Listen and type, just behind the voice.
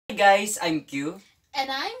Hey guys, I'm Q.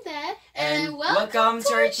 And I'm Deb. And welcome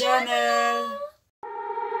to our channel!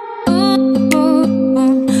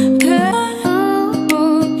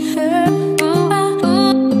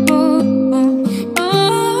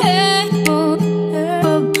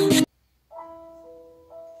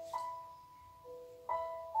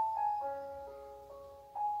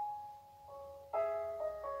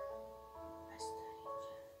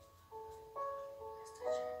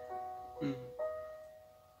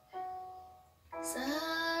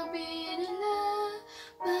 Sabi nila,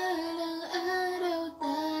 balang araw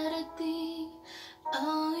darating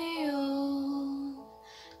ang iyong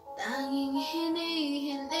tanging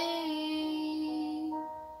hinihiling.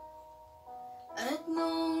 At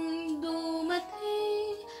nung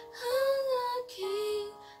dumating ang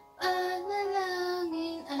aking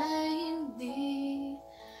panalangin ay hindi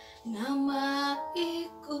na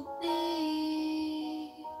maikuti.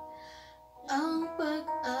 Ang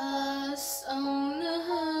pag-asang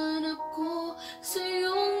nahanap ko sa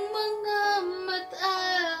iyong mga mata.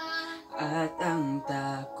 At ang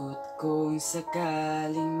takot kong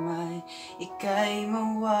sakaling may ika'y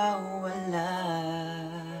mawawala.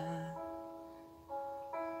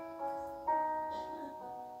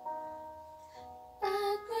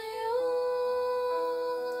 At ngayon,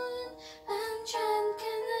 andyan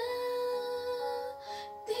ka na,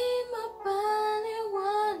 di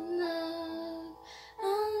mapaliwanag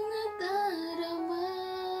ang nadarama.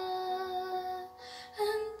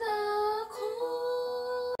 Handa ako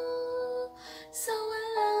sa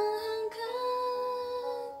walang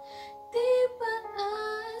hanggan, di pa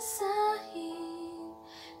aasahin,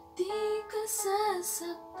 di ka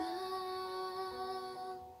sasaktan.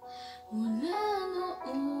 Mula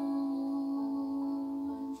noon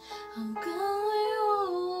hanggang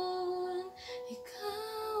ngayon,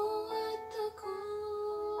 ikaw at ako.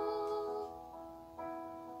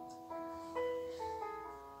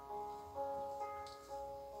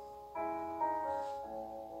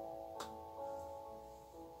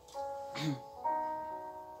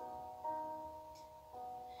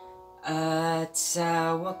 At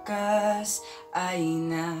sa wakas ay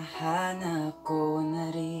nahanap ko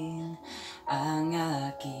na rin ang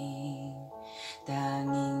aking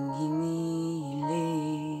tanging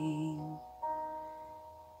hinihiling.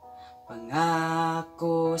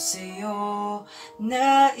 Pangako sa'yo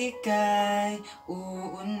na ika'y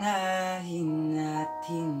uunahin at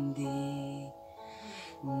hindi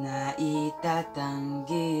na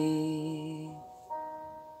itatanggi.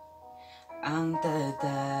 Ang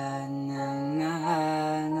tadanang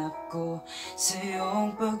nahanap ko sa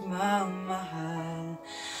iyong pagmamahal,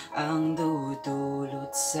 ang dudulot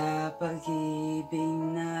sa pag-ibig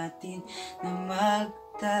natin na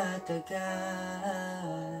magtatagal.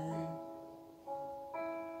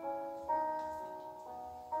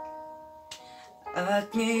 At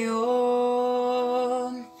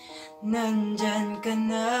ngayon, nandyan ka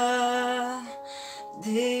na,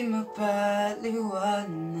 di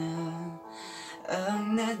mapaliwanag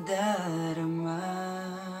ang nadarama.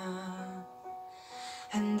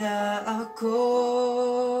 Handa ako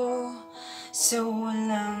sa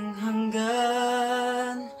walang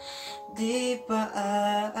hanggan, di pa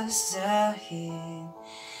aasahin,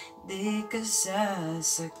 di ka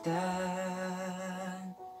sasaktan.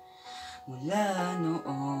 Mula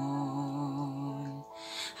noon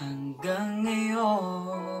hanggang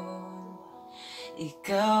ngayon,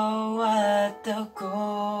 ikaw at ako.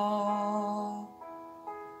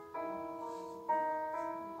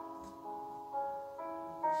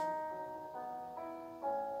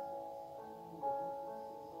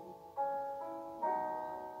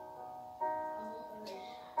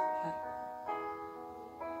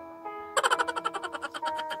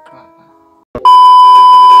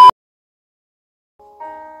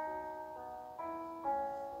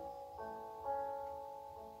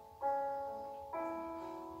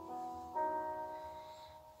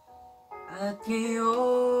 At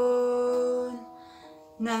ngayon,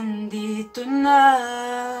 nandito na,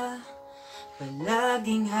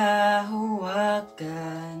 palaging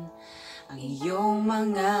hahawakan ang iyong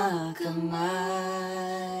mga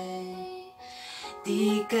kamay.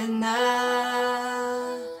 Di ka na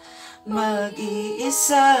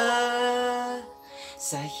mag-iisa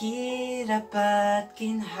sa hirap at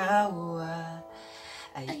ginhawa,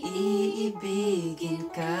 ay iibigin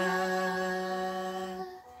ka.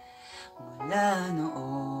 Mula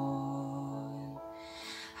noon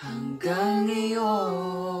hanggang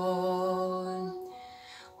ngayon,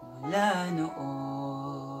 mula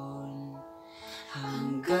noon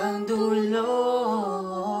hanggang dulo,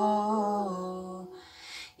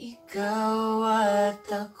 ikaw at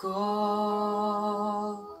ako.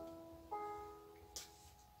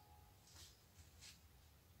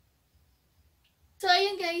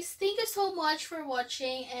 guys, thank you so much for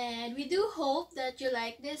watching, and we do hope that you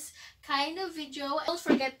like this kind of video. Don't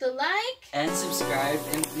forget to like and subscribe,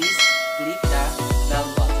 and please click the